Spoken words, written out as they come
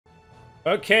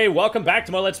Okay, welcome back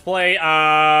to my Let's Play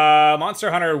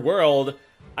Monster Hunter World.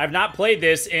 I've not played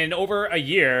this in over a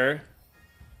year,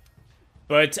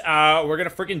 but we're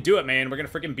gonna freaking do it, man. We're gonna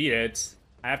freaking beat it.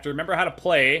 I have to remember how to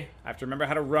play. I have to remember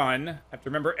how to run. I have to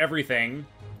remember everything.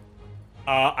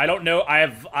 I don't know.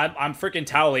 I'm freaking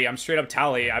Towley. I'm straight up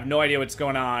Towley. I have no idea what's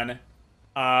going on.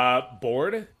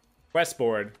 Board? Quest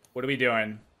board. What are we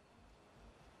doing?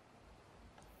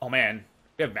 Oh man,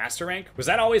 we have master rank. Was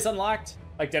that always unlocked?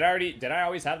 Like, did I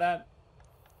always have that?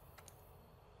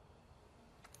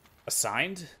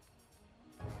 Assigned?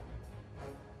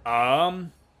 Does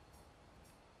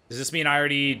this mean I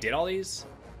already did all these?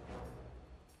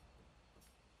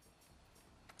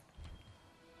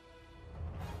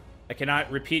 I cannot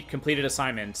repeat completed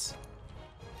assignments.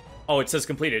 Oh, it says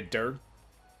completed,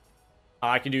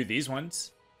 I can do these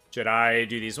ones. Should I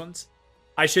do these ones?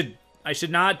 I should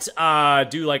not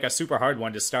do like a super hard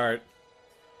one to start.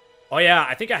 Oh yeah,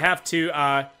 I think I have to,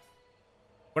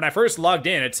 when I first logged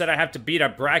in, it said I have to beat a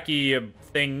Brachy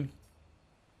thing.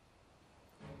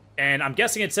 And I'm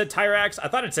guessing it said Tyrax. I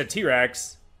thought it said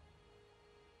T-Rex.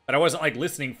 But I wasn't, like,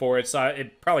 listening for it, so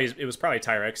it was probably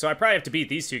Tyrax. So I probably have to beat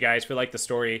these two guys for, like, the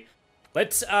story.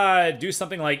 Let's, do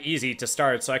something, like, easy to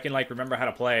start so I can, like, remember how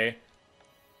to play.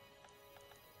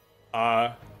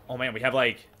 Oh man, we have,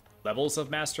 like, levels of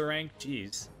Master Rank?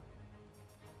 Jeez.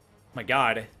 Oh my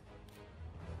god.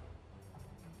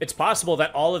 It's possible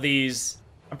that all of these...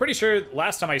 I'm pretty sure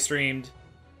last time I streamed,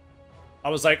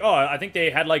 I was like, oh, I think they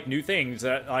had, like, new things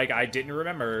that, like, I didn't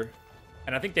remember.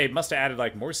 And I think they must have added,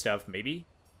 like, more stuff, maybe?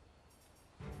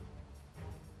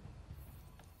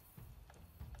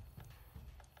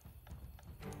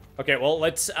 Okay, well,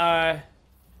 let's, Did I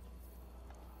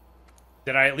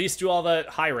at least do all the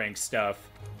high rank stuff?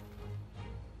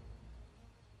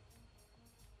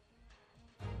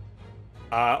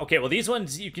 Okay, well, these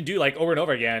ones you can do, like, over and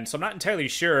over again, so I'm not entirely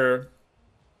sure.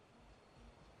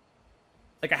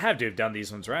 Like, I have to have done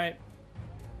these ones, right?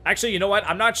 Actually, you know what?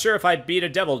 I'm not sure if I'd beat a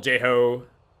Devil Jeho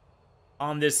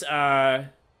on this,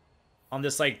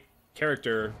 like,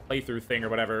 character playthrough thing or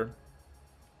whatever.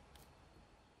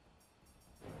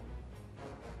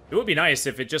 It would be nice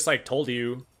if it just, like, told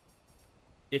you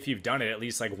if you've done it at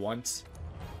least, like, once.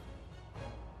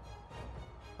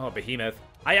 Oh, Behemoth.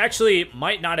 I actually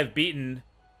might not have beaten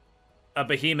a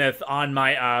Behemoth on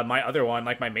my, my other one,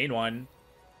 like, my main one.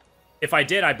 If I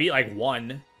did, I beat, like,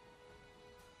 one.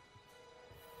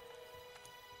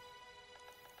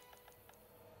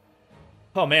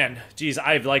 Oh, man. Jeez,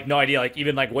 I have, like, no idea, like,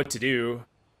 even, like, what to do.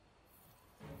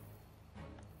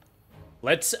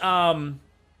 Let's, well,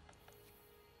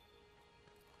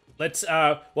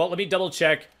 let me double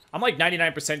check. I'm, like,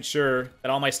 99% sure that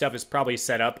all my stuff is probably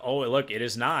set up. Oh, look, it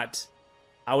is not.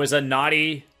 I was a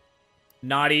naughty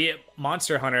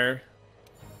monster hunter.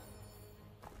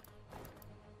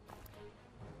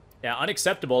 Yeah,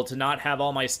 unacceptable to not have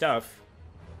all my stuff,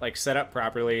 like, set up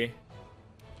properly.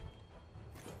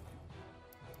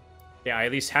 Yeah, I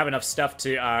at least have enough stuff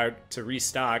to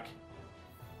restock.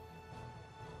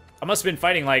 I must have been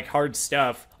fighting, like, hard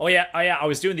stuff. Oh yeah, I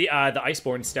was doing the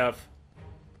Iceborne stuff.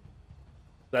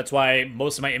 That's why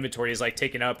most of my inventory is, like,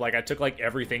 taken up. Like, I took, like,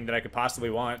 everything that I could possibly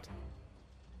want.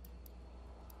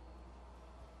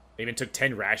 I even took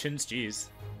 10 rations, jeez.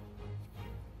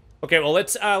 Okay, well,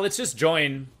 let's just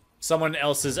join someone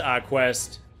else's,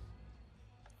 quest.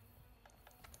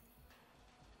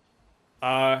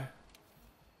 I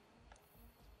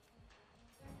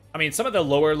mean, some of the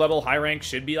lower level high rank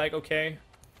should be, like, okay.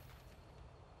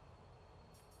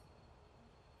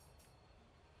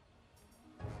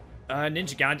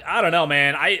 Ninja Gauntlet. I don't know,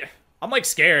 man. I'm like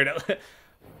scared.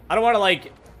 I don't want to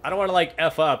like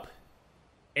F up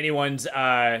anyone's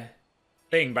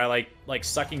thing by like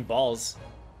sucking balls.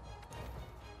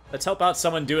 Let's help out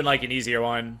someone doing like an easier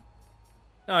one.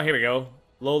 Oh, here we go.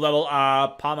 Low level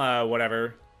Pama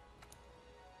whatever.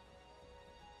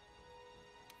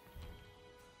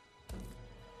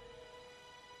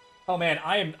 Oh man,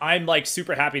 I'm like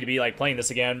super happy to be like playing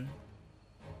this again.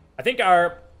 I think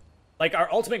our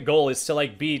ultimate goal is to,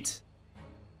 like, beat,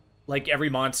 like, every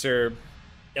monster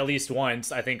at least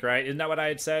once, I think, right? Isn't that what I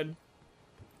had said?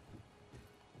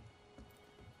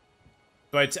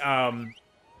 But,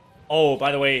 oh,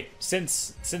 by the way,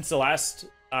 since the last,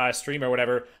 stream or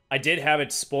whatever, I did have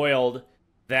it spoiled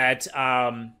that,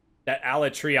 that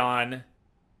Alatreon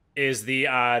is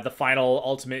the final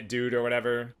ultimate dude or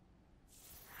whatever.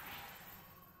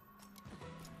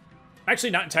 I'm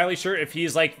actually not entirely sure if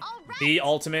he's, like, the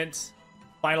ultimate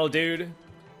final dude,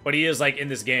 but he is, like, in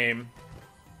this game.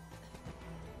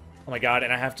 Oh my god,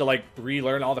 and I have to, like,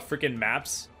 relearn all the freaking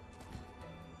maps.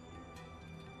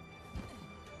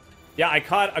 Yeah, I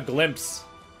caught a glimpse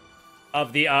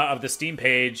of the Steam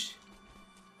page,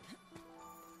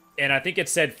 and I think it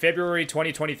said February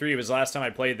 2023 was the last time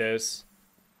I played this,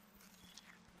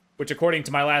 which according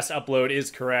to my last upload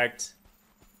is correct.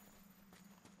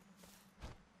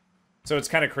 So it's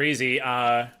kind of crazy.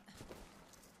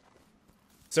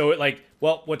 So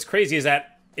well, what's crazy is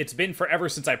that it's been forever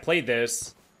since I played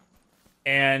this,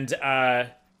 and I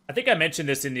think I mentioned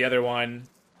this in the other one.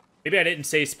 Maybe I didn't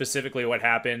say specifically what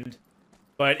happened,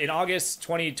 but in August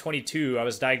 2022, I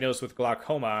was diagnosed with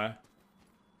glaucoma,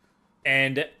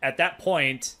 and at that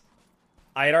point,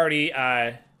 I had already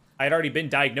been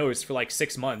diagnosed for like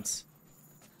 6 months.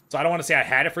 So I don't want to say I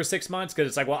had it for 6 months, because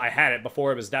it's like, well, I had it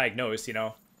before it was diagnosed, you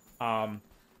know.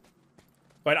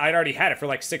 But I'd already had it for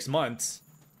like 6 months.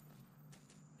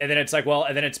 And then it's like, well,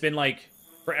 and then it's been like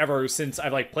forever since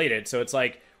I've like played it. So it's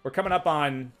like, we're coming up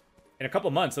on, in a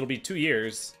couple months, it'll be 2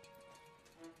 years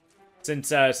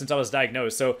since I was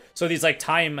diagnosed. So these like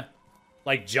time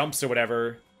like jumps or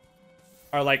whatever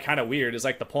are like kind of weird is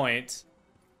like the point.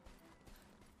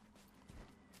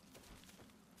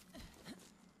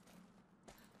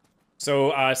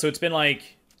 So it's been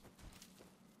like,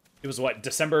 it was what,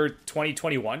 December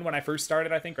 2021 when I first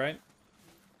started, I think, right?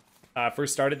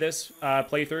 First started this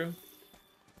playthrough.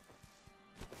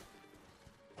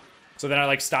 So then I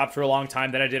like stopped for a long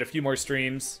time. Then I did a few more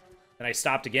streams. Then I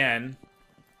stopped again.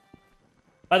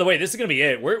 By the way, this is gonna be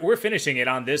it. We're finishing it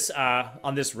on this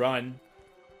run.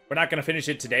 We're not gonna finish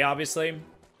it today, obviously.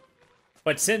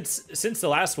 But since the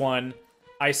last one,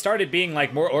 I started being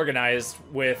like more organized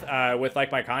with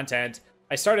like my content.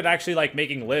 I started actually like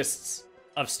making lists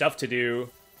of stuff to do.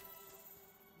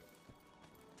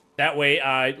 That way,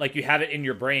 like you have it in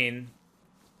your brain.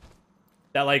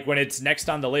 That like when it's next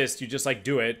on the list, you just like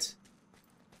do it.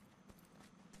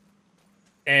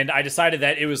 And I decided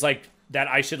that it was like that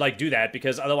I should like do that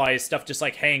because otherwise stuff just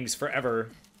like hangs forever.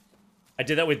 I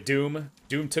did that with Doom.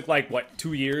 Doom took like what,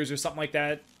 2 years or something like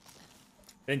that.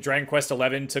 Then Dragon Quest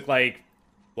XI took like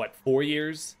what, 4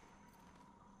 years.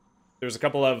 There was a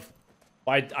couple of,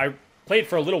 I played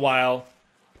for a little while,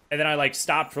 and then I like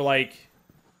stopped for like,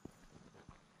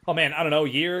 oh man, I don't know, a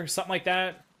year, something like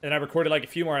that. And I recorded like a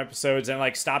few more episodes and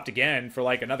like stopped again for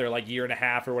like another like year and a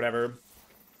half or whatever.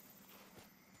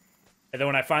 And then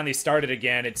when I finally started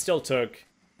again, it still took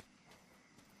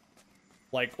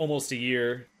like almost a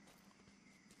year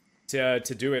to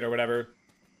do it or whatever.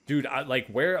 Dude, like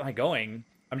where am I going?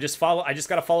 I just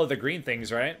gotta follow the green things,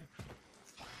 right?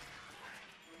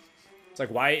 It's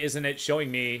like, why isn't it showing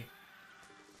me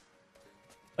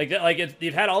like that? Like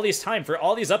you've had all these time for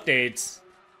all these updates,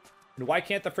 and why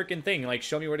can't the freaking thing like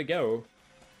show me where to go?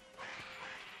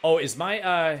 Oh, is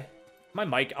my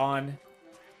mic on?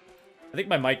 I think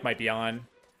my mic might be on.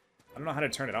 I don't know how to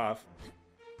turn it off.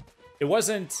 It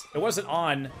wasn't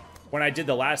on when I did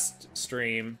the last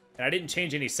stream, and I didn't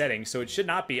change any settings, so it should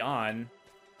not be on.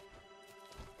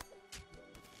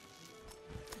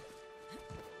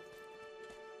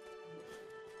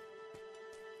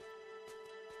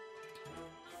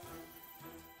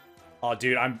 Oh,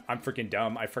 dude, I'm freaking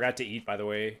dumb. I forgot to eat, by the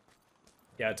way.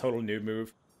 Yeah, total noob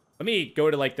move. Let me go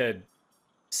to, like, the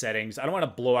settings. I don't want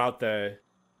to blow out the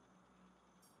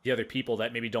other people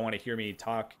that maybe don't want to hear me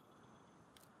talk.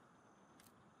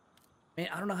 Man,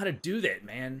 I don't know how to do that,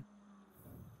 man.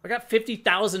 I got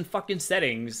 50,000 fucking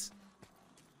settings.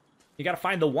 You gotta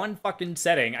find the one fucking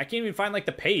setting. I can't even find, like,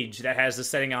 the page that has the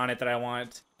setting on it that I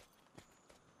want.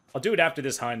 I'll do it after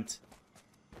this hunt.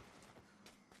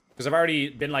 Because I've already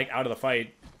been, like, out of the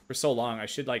fight for so long. I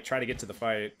should, like, try to get to the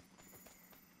fight.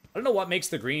 I don't know what makes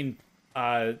the green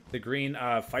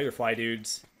firefly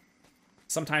dudes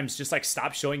sometimes just, like,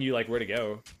 stop showing you, like, where to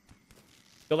go.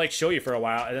 They'll, like, show you for a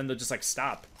while, and then they'll just, like,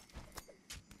 stop.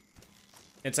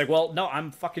 And it's like, well, no,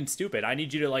 I'm fucking stupid. I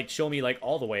need you to, like, show me, like,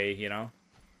 all the way, you know?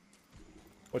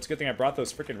 Well, it's a good thing I brought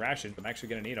those freaking rations. I'm actually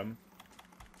gonna need them.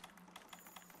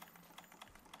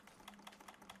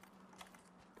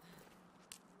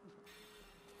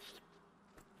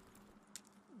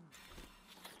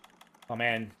 Oh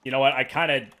man, you know what? I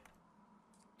kind of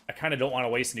don't want to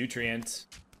waste nutrients.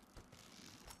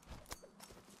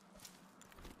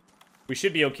 We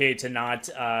should be okay to not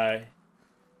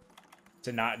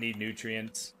need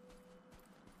nutrients.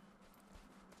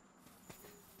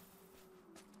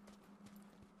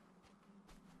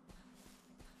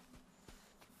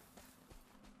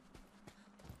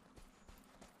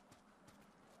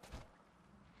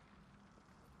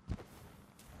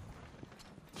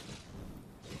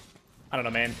 I don't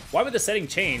know, man. Why would the setting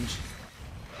change?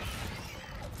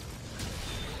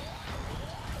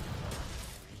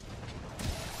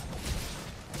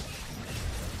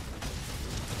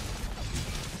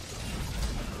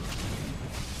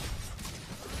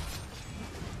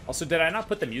 Also, did I not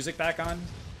put the music back on?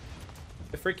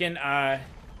 The freaking,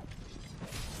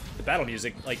 the battle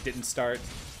music, like, didn't start.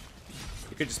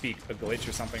 It could just be a glitch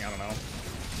or something, I don't know.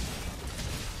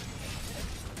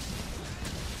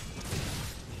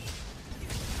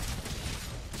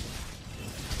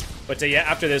 But yeah,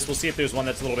 after this, we'll see if there's one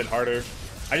that's a little bit harder.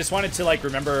 I just wanted to, like,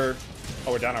 remember...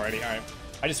 Oh, we're done already, alright.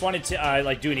 I just wanted to,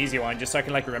 like, do an easy one, just so I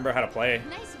can, like, remember how to play.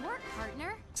 Nice work,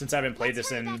 partner. Since I haven't played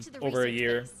this in over a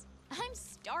year. I'm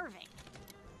starving.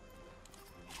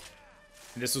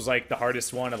 This was, like, the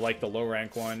hardest one of, like, the low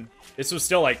rank one. This was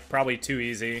still, like, probably too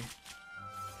easy.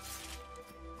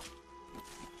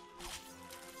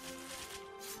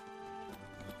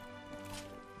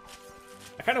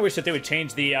 I kind of wish that they would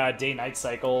change the day-night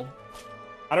cycle.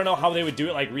 I don't know how they would do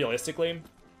it, like, realistically.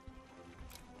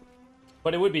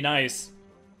 But it would be nice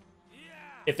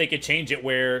if they could change it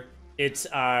where it's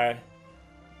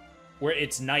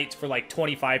night for, like,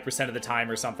 25% of the time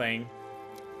or something.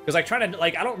 Because, like, trying to,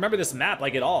 like, I don't remember this map,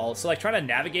 like, at all. So, like, trying to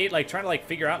navigate, like, trying to, like,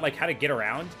 figure out, like, how to get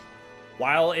around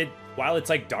while it's,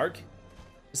 like, dark.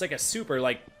 It's, like, a super,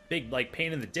 like, big, like,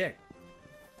 pain in the dick.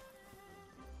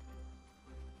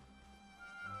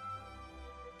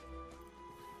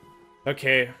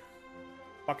 Okay.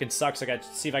 Fucking sucks. I gotta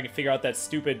see if I can figure out that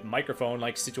stupid microphone,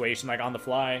 like, situation, like, on the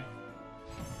fly.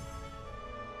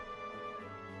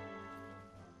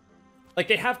 Like,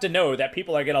 they have to know that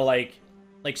people are gonna, like,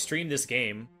 stream this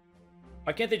game.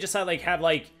 Why can't they just, have,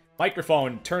 like,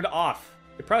 microphone turned off?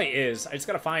 It probably is. I just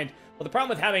gotta find... Well, the problem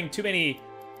with having too many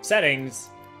settings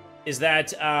is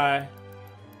that, got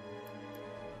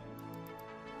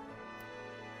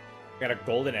a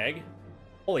golden egg?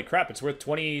 Holy crap, it's worth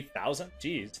 20,000?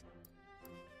 Jeez.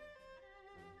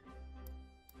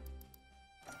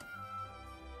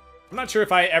 I'm not sure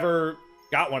if I ever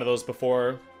got one of those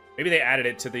before. Maybe they added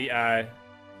it to the,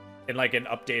 in, like, an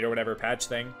update or whatever patch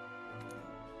thing.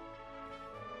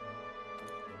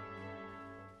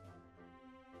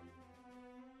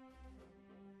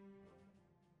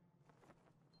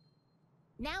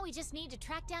 Now we just need to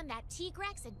track down that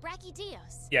Tigrex and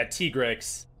Brachydios. Yeah,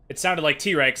 Tigrex. It sounded like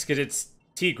T-Rex because it's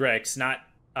Tigrex, not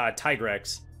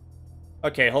Tigrex.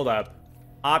 Okay, hold up.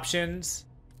 Options.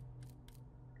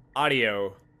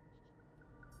 Audio.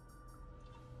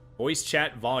 Voice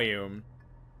chat volume.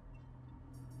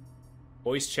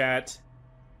 Voice chat.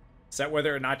 Set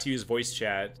whether or not to use voice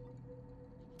chat.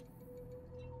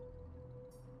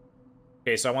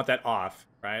 Okay, so I want that off,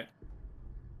 right?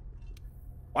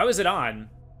 Why was it on?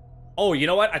 Oh, you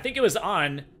know what? I think it was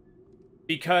on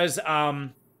because, I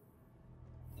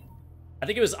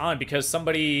think it was on because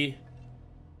somebody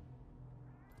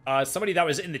that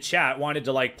was in the chat wanted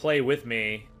to, like, play with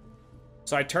me.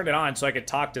 So I turned it on so I could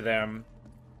talk to them.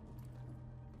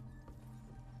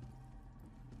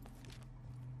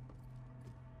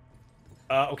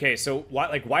 Okay, so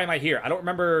why am I here? I don't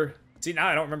remember. See, now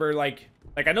I don't remember, like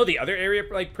I know the other area,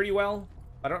 like, pretty well.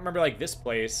 I don't remember, like, this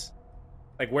place.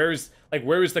 Where is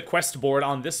the quest board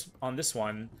on this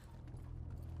one?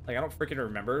 Like, I don't freaking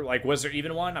remember. Like, was there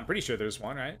even one? I'm pretty sure there's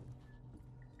one, right?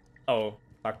 Oh,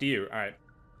 talk to you. All right.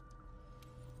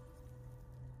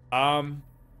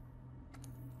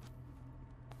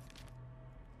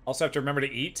 Also have to remember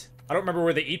to eat. I don't remember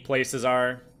where the eat places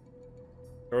are.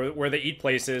 Or where the eat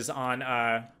places on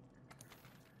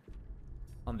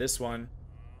this one.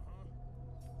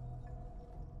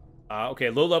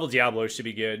 Okay, low-level Diablo should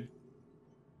be good.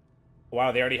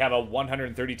 Wow, they already have a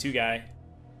 132 guy.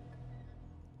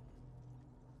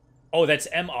 Oh, that's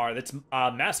MR. That's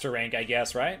master rank, I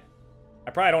guess, right?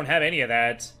 I probably don't have any of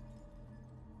that.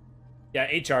 Yeah,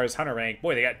 HR is hunter rank.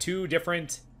 Boy, they got two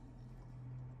different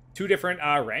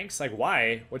ranks. Like,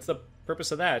 why? What's the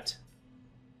purpose of that?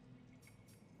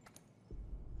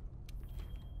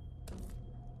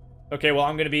 Okay, well,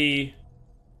 I'm gonna be...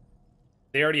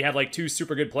 They already have, like, two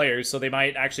super good players, so they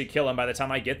might actually kill him by the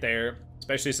time I get there.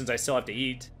 Especially since I still have to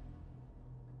eat.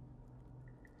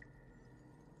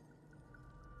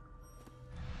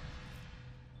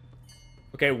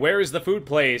 Okay, where is the food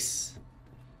place?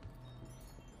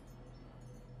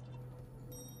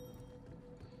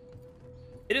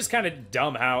 It is kind of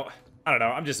dumb how... I don't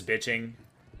know, I'm just bitching.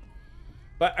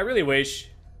 But I really wish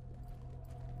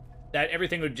that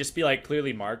everything would just be, like,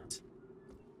 clearly marked.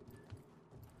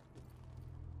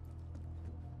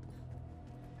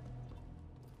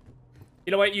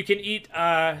 You know what? You can eat,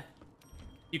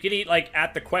 like,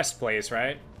 at the quest place,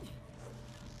 right?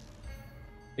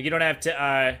 Like, you don't have to,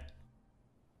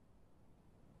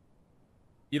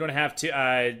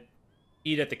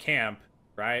 eat at the camp,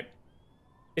 right?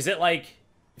 Is it, like,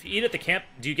 if you eat at the camp,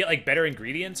 do you get, like, better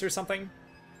ingredients or something?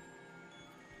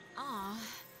 Aw.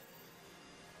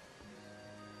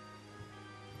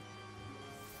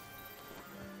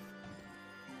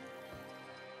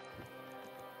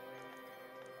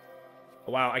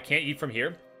 Wow, I can't eat from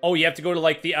here? Oh, you have to go to,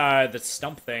 like, the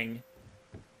stump thing.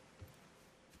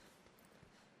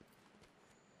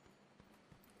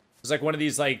 There's, like, one of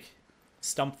these, like,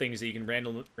 stump things that you can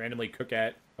randomly cook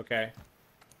at. Okay.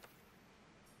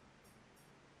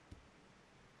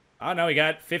 Oh, no, we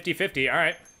got 50-50. All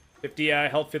right. 50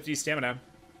 health, 50 stamina.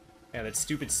 Yeah, that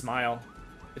stupid smile.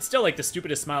 It's still, like, the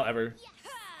stupidest smile ever.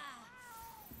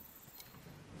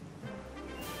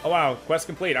 Oh, wow. Quest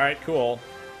complete. All right, cool.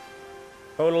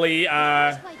 Totally,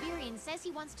 Iberian says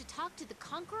he wants to talk to the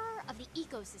conqueror of the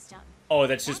ecosystem. Oh,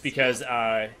 that's just because,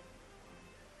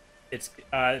 it's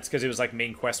because it was, like,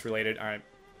 main quest related. All right.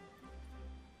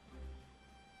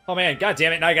 Oh, man. God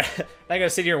damn it. Now I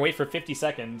gotta sit here and wait for 50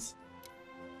 seconds.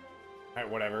 All right,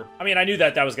 whatever. I mean, I knew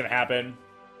that was gonna happen.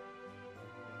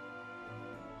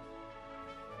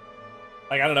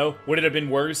 Like, I don't know. Would it have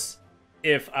been worse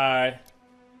if I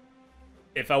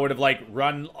would have, like,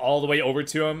 run all the way over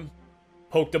to him,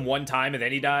 poked him one time, and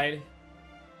then he died?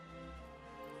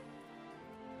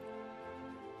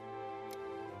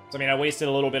 So, I mean, I wasted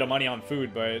a little bit of money on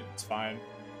food, but it's fine.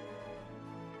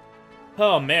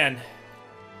 Oh, man.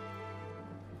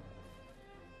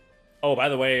 Oh, by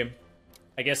the way,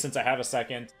 I guess since I have a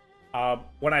second,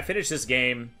 when I finish this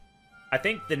game, I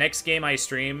think the next game I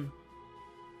stream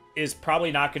is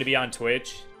probably not going to be on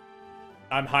Twitch.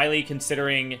 I'm highly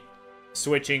considering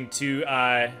switching to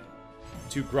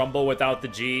Grumble without the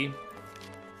G,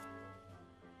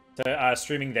 to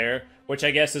streaming there, which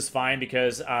I guess is fine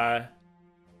because oh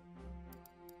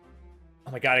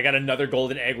my god, I got another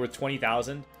golden egg worth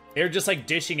 20,000. They're just like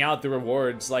dishing out the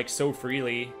rewards like so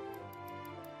freely.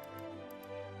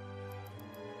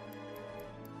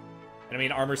 And I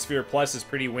mean, Armor Sphere Plus is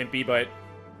pretty wimpy, but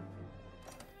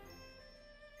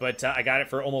I got it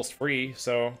for almost free,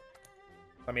 so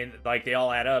I mean, like, they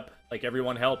all add up. Like,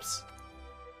 everyone helps.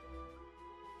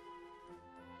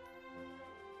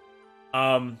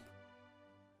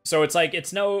 So it's like,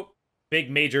 it's no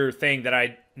big major thing that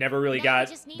I never really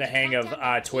got the hang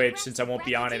of Twitch, since I won't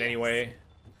be on it anyway.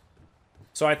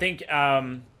 So I think,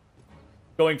 going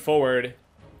forward,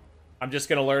 I'm just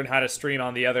gonna learn how to stream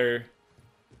on the other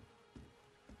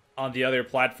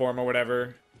platform or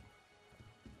whatever.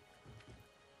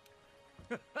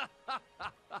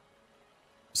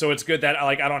 So it's good that,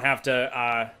 like, I don't have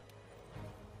to,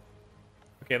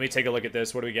 Okay, let me take a look at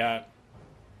this. What do we got?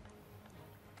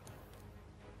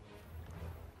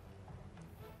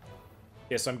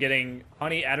 Yeah, so I'm getting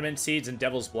honey, adamant seeds, and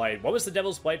devil's blight. What was the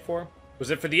devil's blight for?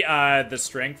 Was it for the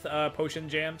strength potion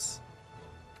jams?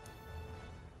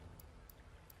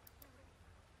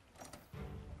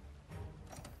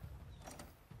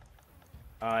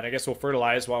 And I guess we'll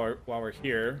fertilize while we're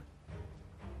here.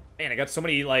 Man, I got so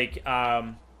many, like,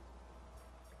 what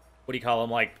do you call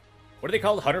them? Like, what are they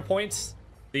called? 100 points?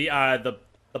 The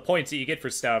points that you get for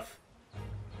stuff.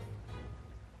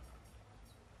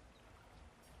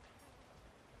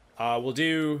 We'll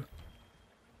do...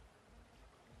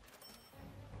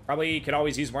 Probably could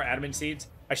always use more adamant seeds.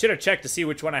 I should have checked to see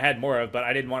which one I had more of, but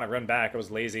I didn't want to run back. I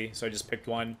was lazy, so I just picked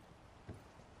one.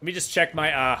 Let me just check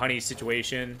my honey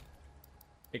situation.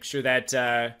 Make sure that...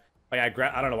 oh yeah,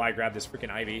 I don't know why I grabbed this freaking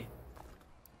ivy.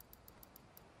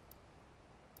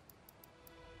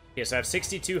 Okay, so I have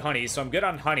 62 honeys, so I'm good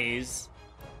on honeys.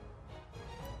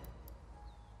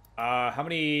 How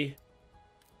many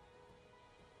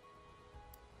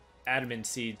adamant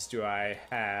seeds do I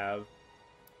have?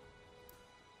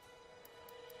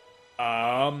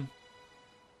 Oh,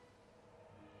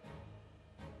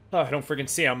 I don't freaking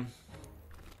see them.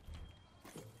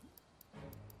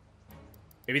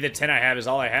 Maybe the 10 I have is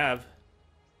all I have.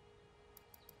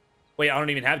 Wait, I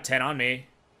don't even have 10 on me.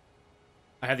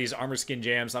 I have these armor skin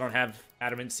jams. I don't have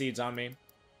adamant seeds on me.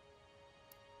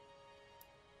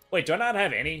 Wait, do I not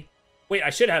have any? Wait, I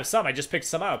should have some. I just picked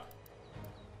some up.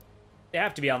 They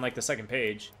have to be on, like, the second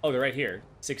page. Oh, they're right here.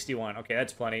 61. Okay,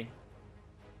 that's plenty.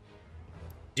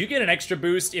 Do you get an extra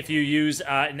boost if you use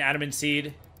an adamant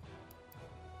seed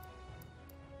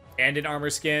and an armor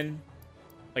skin,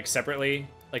 like, separately?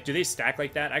 Like, do they stack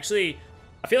like that? Actually,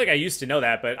 I feel like I used to know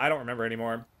that, but I don't remember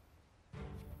anymore.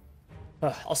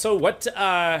 Also, what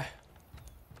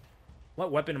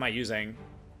weapon am I using?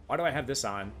 Why do I have this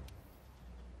on?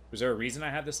 Was there a reason I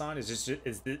have this on?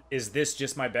 Is this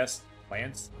just my best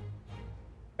lance?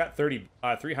 Got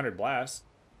 300 blasts.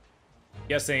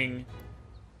 Guessing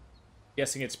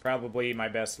it's probably my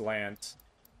best lance.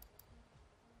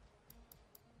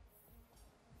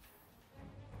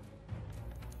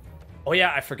 Oh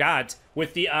yeah, I forgot.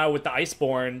 With the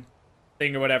Iceborne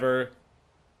thing or whatever,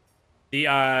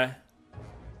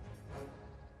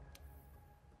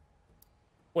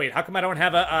 Wait, how come I don't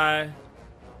have a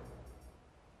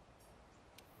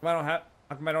How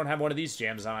come I don't have one of these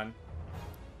jams on?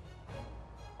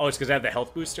 Oh, it's because I have the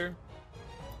health booster?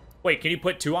 Wait, can you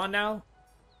put 2 on now?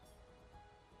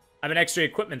 I have an extra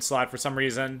equipment slot for some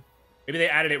reason. Maybe they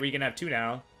added it where you can have 2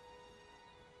 now.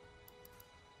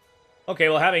 Okay,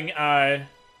 well, having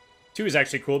 2 is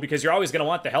actually cool because you're always going to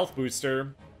want the health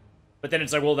booster. But then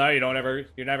it's like, well, now you're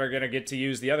never going to get to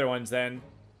use the other ones then.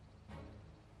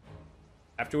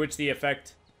 After which the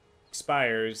effect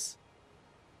expires.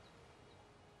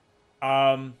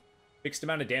 Fixed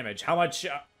amount of damage. How much,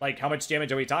 how much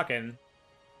damage are we talking?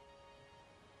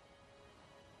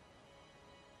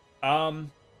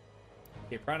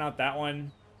 Okay, probably not that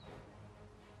one.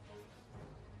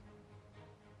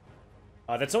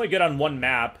 That's only good on 1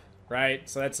 map, right?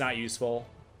 So that's not useful.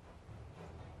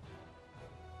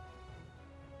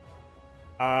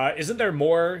 Isn't there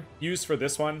more use for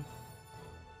this one?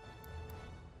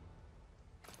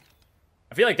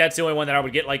 I feel like that's the only one that I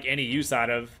would get, like, any use out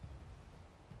of.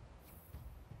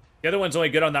 The other one's only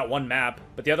good on that 1 map,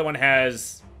 but the other one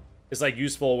is, like,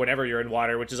 useful whenever you're in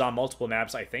water, which is on multiple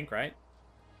maps, I think, right?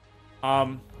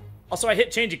 Also, I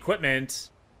hit change equipment.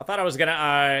 I thought I was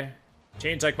gonna,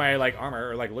 change, like, my, like, armor,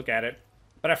 or, like, look at it.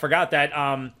 But I forgot that,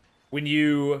 when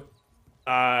you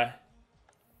do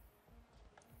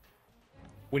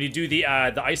the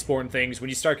Iceborne things, when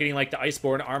you start getting, like, the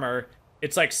Iceborne armor,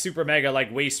 it's, like, super mega,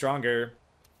 like, way stronger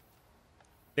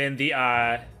than the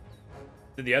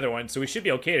other one. So we should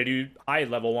be okay to do high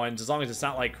level ones, as long as it's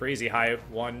not, like, crazy high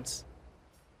ones.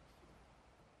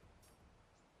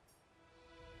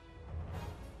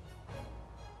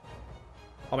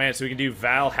 Oh, man, so we can do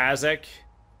Val Hazek,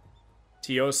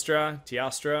 Teostra.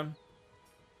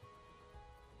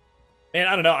 Man,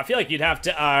 I don't know. I feel like you'd have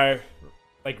to,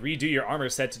 like, redo your armor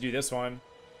set to do this one.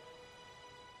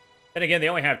 And again, they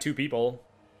only have 2 people.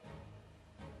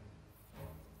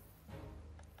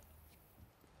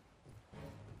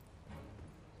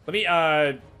 Let me,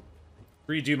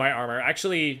 redo my armor.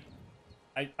 Actually,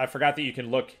 I forgot that you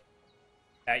can look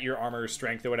at your armor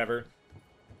strength or whatever.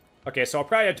 Okay, so I'll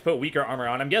probably have to put weaker armor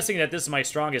on. I'm guessing that this is my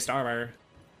strongest armor.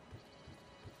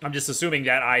 I'm just assuming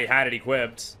that I had it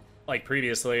equipped, like,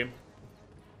 previously.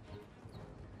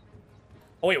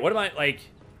 Oh, wait, what am I, like...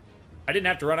 I didn't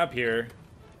have to run up here.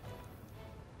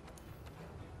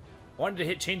 I wanted to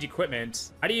hit change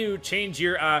equipment. How do you change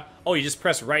your, Oh, you just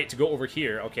press right to go over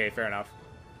here. Okay, fair enough.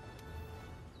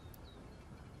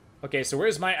 Okay, so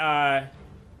where's my, I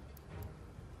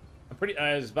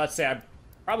was about to say, I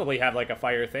probably have, like, a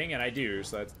fire thing, and I do,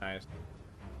 so that's nice.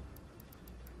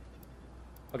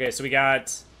 Okay, so we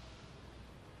got...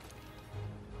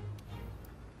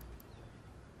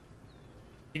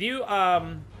 Can you,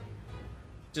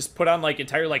 just put on, like,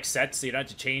 entire, like, sets so you don't have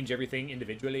to change everything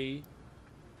individually?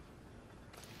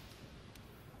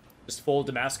 Just full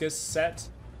Damascus set?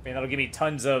 I mean, that'll give me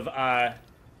tons of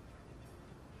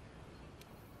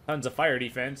fire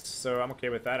defense, so I'm okay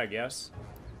with that, I guess.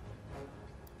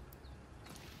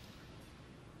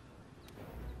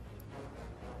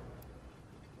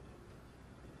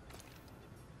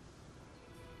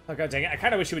 Oh, god dang it. I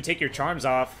kind of wish you would take your charms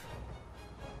off.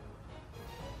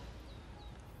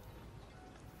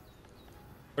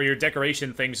 Or your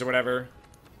decoration things or whatever.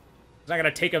 'Cause I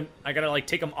gotta take them, like,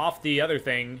 take them off the other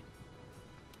thing.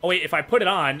 Oh, wait, if I put it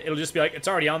on, it'll just be like, it's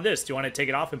already on this. Do you want to take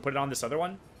it off and put it on this other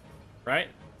one? Right?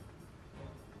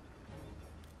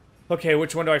 Okay,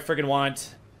 which one do I friggin'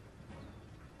 want?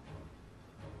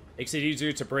 Makes it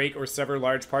easier to break or sever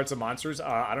large parts of monsters?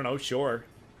 I don't know, sure.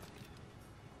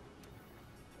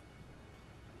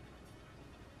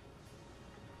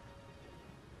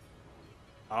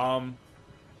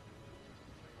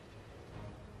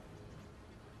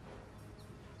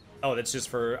 Oh, that's just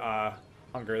for,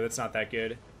 hunger. That's not that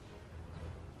good.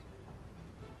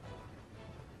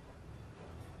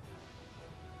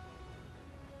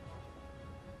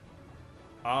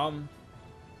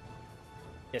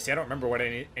 Yeah, see, I don't remember what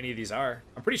any of these are.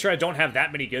 I'm pretty sure I don't have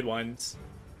that many good ones.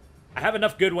 I have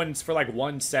enough good ones for, like,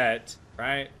 1 set,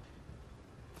 right?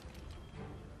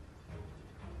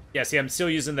 Yeah, see, I'm still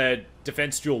using the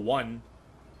Defense Jewel 1.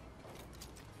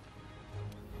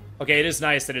 Okay, it is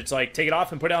nice that it's like, take it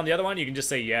off and put it on the other one. You can just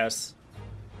say yes.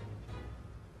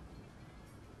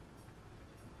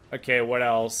 Okay, what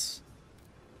else?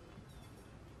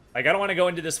 Like, I don't want to go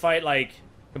into this fight, like,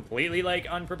 completely, like,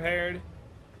 unprepared.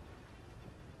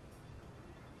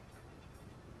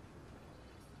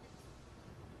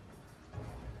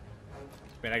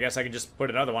 I mean, I guess I can just put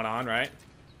another one on, right?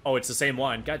 Oh, it's the same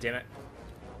one. God damn it.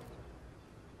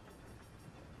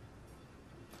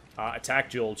 Attack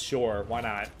Jewel, sure. Why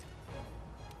not?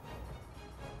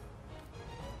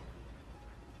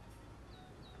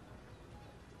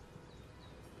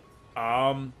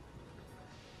 I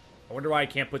wonder why I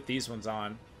can't put these ones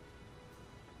on.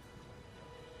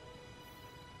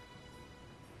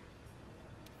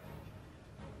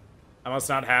 I must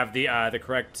not have the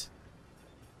correct...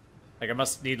 Like, I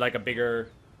must need, like, a bigger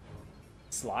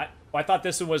slot. Oh, I thought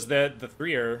this one was the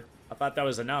 3-er. I thought that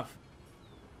was enough.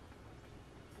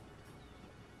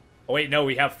 Oh, wait, no,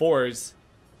 we have 4s.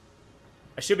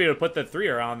 I should be able to put the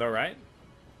 3-er on, though, right?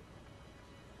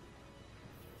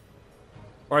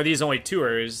 Or are these only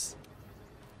 2-ers?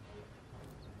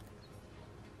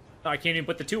 No, I can't even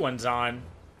put the 2 ones on.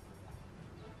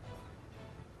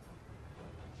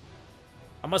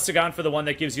 I must have gone for the one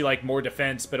that gives you, like, more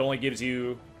defense, but only gives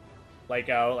you, like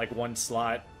 1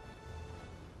 slot.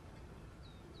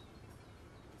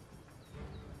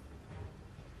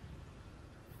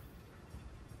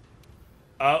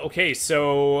 Okay,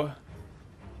 so...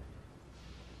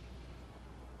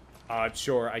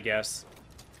 sure, I guess.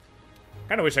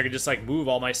 Kinda wish I could just, like, move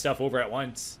all my stuff over at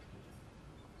once.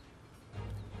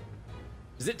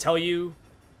 Does it tell you...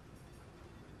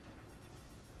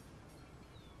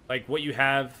 like, what you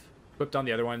have equipped on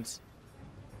the other ones?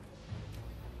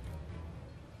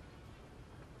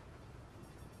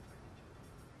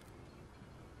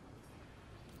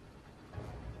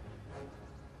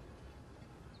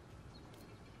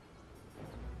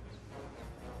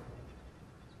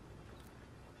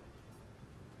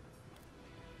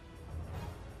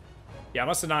 Yeah, I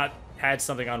must have not had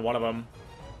something on one of them.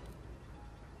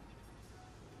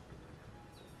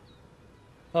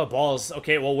 Oh, balls.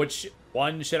 Okay, well, which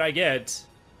one should I get?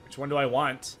 Which one do I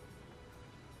want?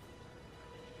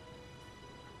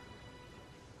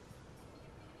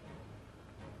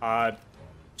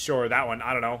 Sure, that one.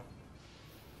 I don't know.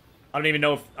 I don't even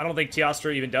know if... I don't think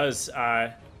Teostra even does,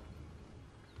 like,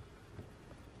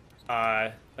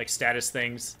 status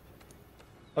things.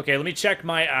 Okay, let me check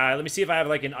my, let me see if I have,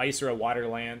 like, an ice or a water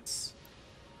lance.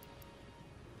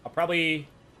 I'll probably...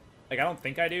 like, I don't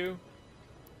think I do.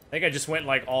 I think I just went,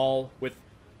 like, all with...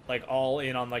 like, all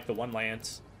in on, like, the one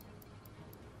lance.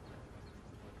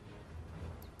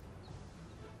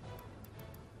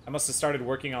 I must have started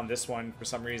working on this one for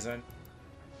some reason.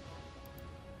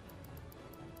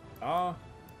 Oh.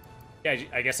 Yeah,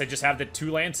 I guess I just have the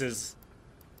 2 lances.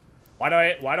 Why do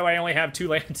I only have 2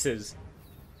 lances?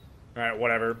 Alright,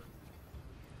 whatever.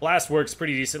 Blast works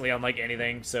pretty decently on, like,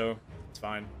 anything, so it's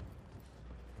fine.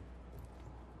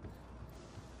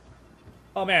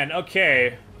 Oh, man,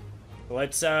 okay.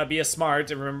 Let's be a smart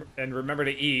and remember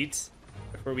to eat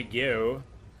before we go.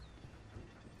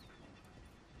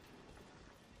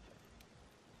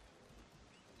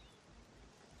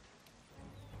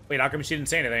 Wait, how come she didn't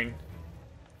say anything?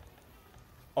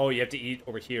 Oh, you have to eat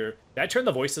over here. Did I turn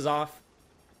the voices off?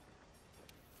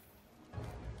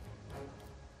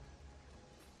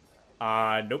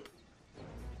 Nope.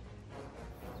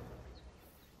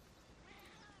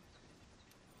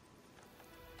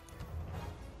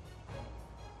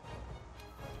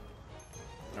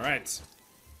 Alright.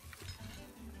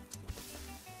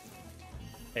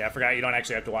 Hey, I forgot you don't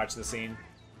actually have to watch the scene.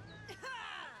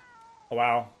 Oh,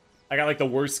 wow. I got, like, the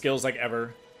worst skills, like,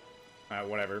 ever. Alright,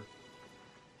 whatever.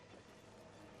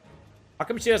 How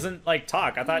come she doesn't, like,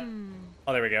 talk? I thought...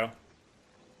 Oh, there we go.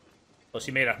 Well,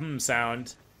 she made a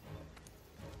sound.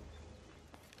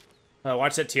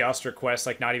 Watch that Teostra quest,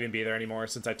 like, not even be there anymore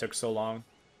since I took so long.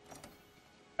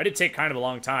 I did take kind of a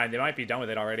long time. They might be done with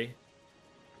it already.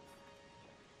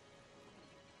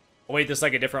 Oh, wait, this is,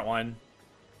 like, a different one.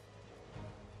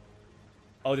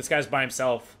 Oh, this guy's by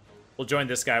himself. We'll join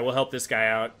this guy. We'll help this guy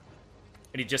out.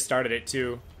 And he just started it,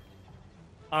 too.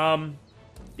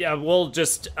 Yeah, we'll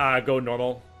just, go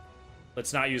normal.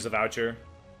 Let's not use a voucher.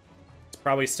 It's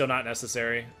probably still not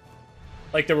necessary.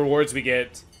 Like, the rewards we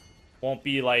get won't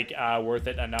be, like, worth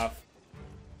it enough.